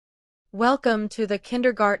Welcome to the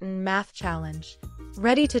Kindergarten Math Challenge.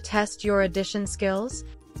 Ready to test your addition skills?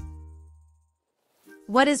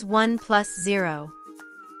 What is 1 plus 0?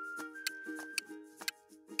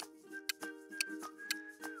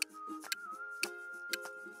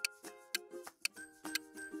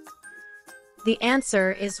 The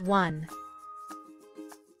answer is 1.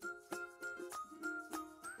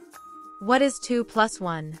 What is 2 plus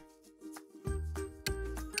 1?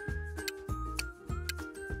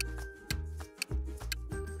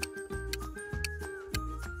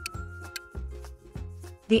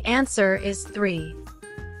 The answer is 3.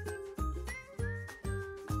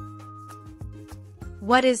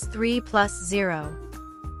 What is 3 plus 0?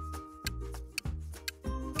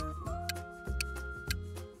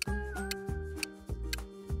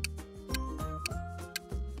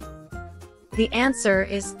 The answer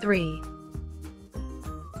is 3.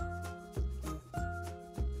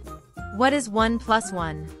 What is 1 plus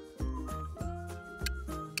 1?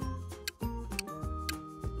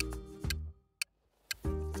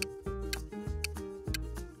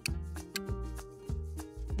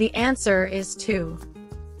 The answer is 2.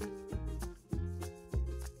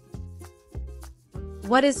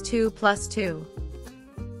 What is 2 plus 2?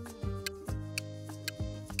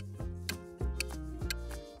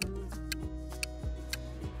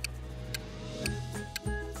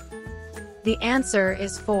 The answer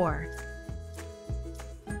is 4.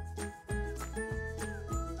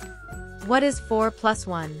 What is 4 plus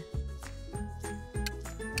 1?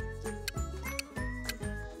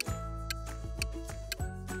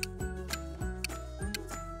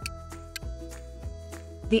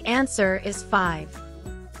 The answer is 5.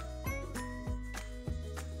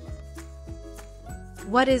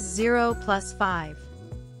 What is 0 plus 5?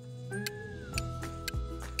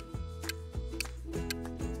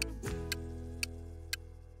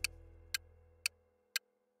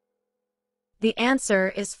 The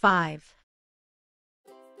answer is 5.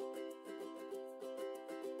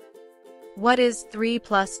 What is 3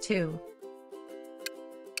 plus 2?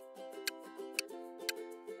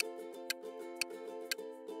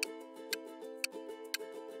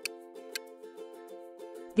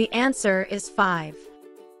 The answer is 5.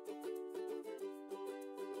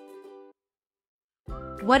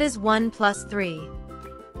 What is 1 plus 3?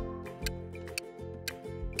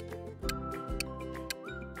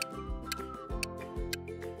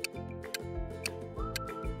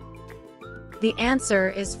 The answer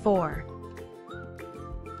is 4.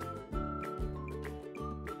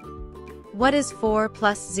 What is 4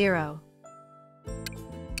 plus 0?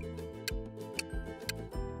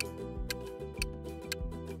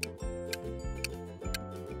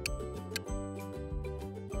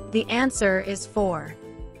 The answer is 4.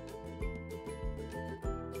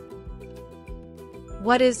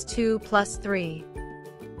 What is 2 plus 3?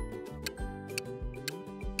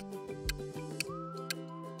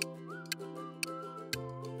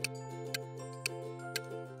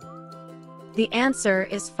 The answer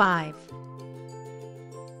is 5.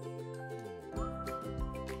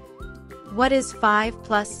 What is 5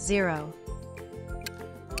 plus 0?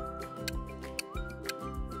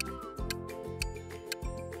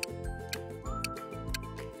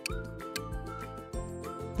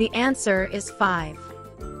 The answer is 5.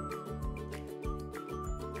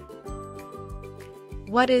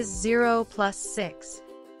 What is 0 plus 6?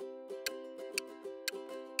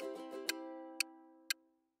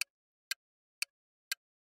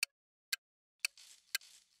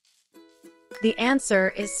 The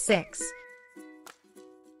answer is 6.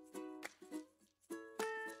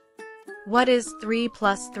 What is 3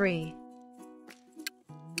 plus 3?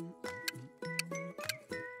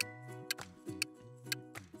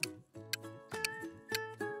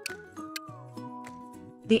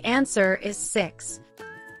 The answer is 6.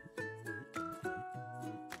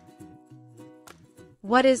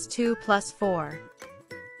 What is 2 plus 4?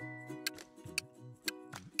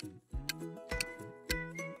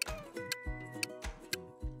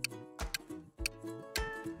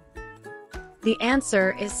 The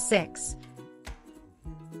answer is 6.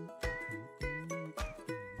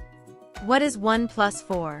 What is 1 plus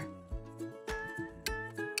 4?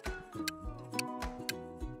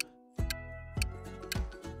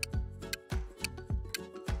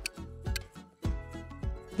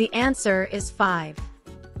 The answer is 5.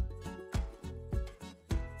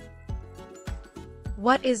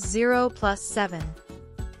 What is 0 plus 7?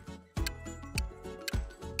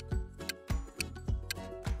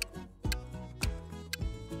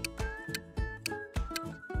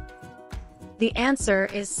 The answer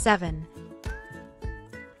is 7.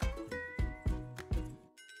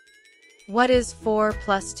 What is 4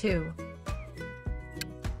 plus 2?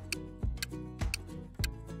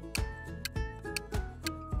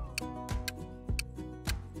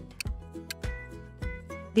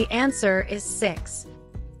 The answer is 6.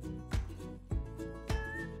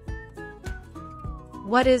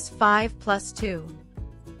 What is 5 plus 2?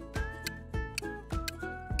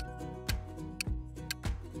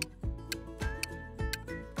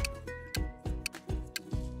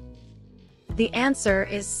 The answer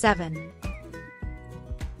is 7.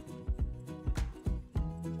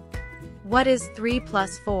 What is 3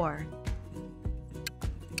 plus 4?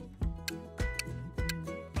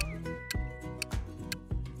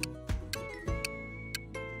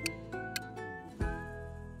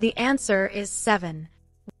 The answer is 7.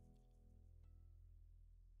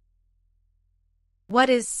 What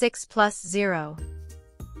is 6 plus 0?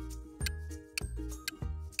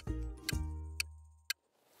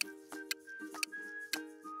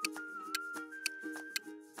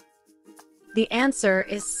 The answer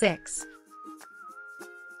is 6.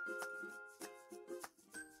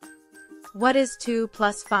 What is 2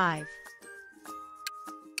 plus 5?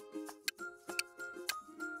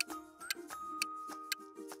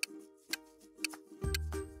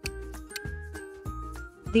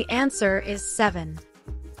 The answer is 7.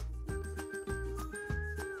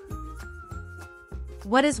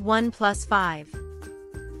 What is 1 plus 5?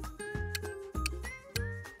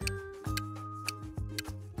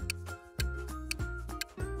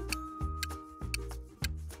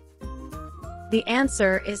 The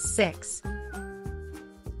answer is 6.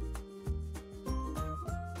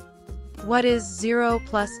 What is 0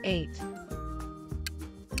 plus 8?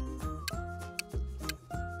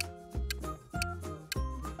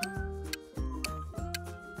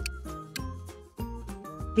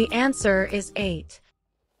 The answer is 8.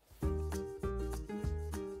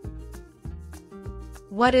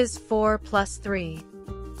 What is 4 plus 3?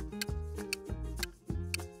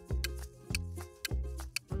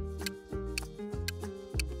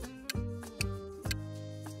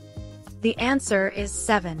 The answer is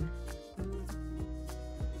 7.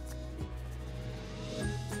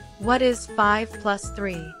 What is 5 plus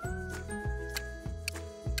 3?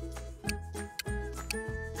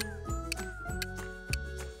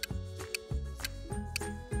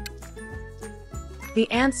 The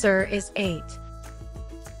answer is 8.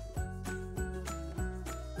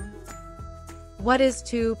 What is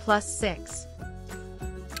 2 plus 6?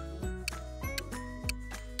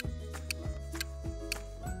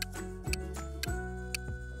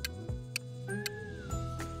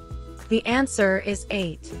 The answer is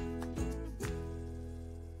 8.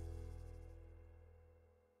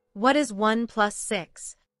 What is 1 plus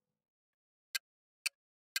 6?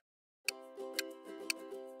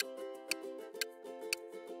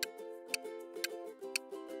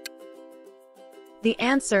 The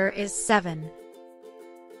answer is 7.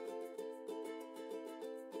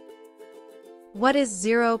 What is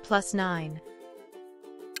 0 plus 9?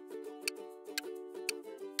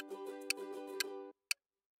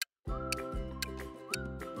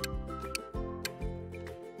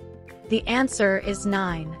 The answer is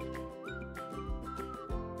 9.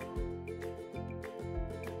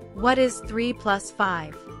 What is 3 plus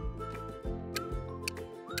 5?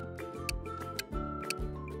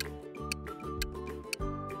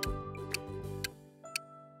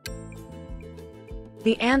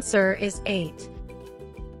 The answer is 8.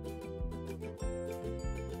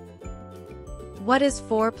 What is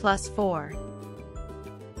 4 plus 4?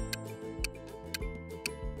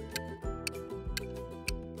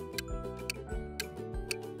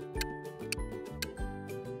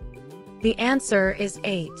 The answer is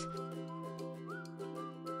 8.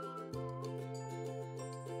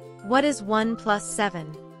 What is 1 plus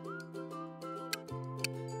 7?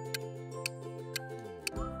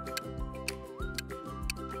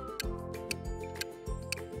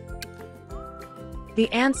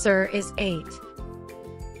 The answer is 8.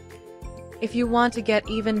 If you want to get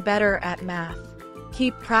even better at math,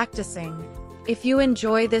 keep practicing. If you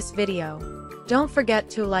enjoy this video, don't forget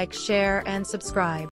to like, share, and subscribe.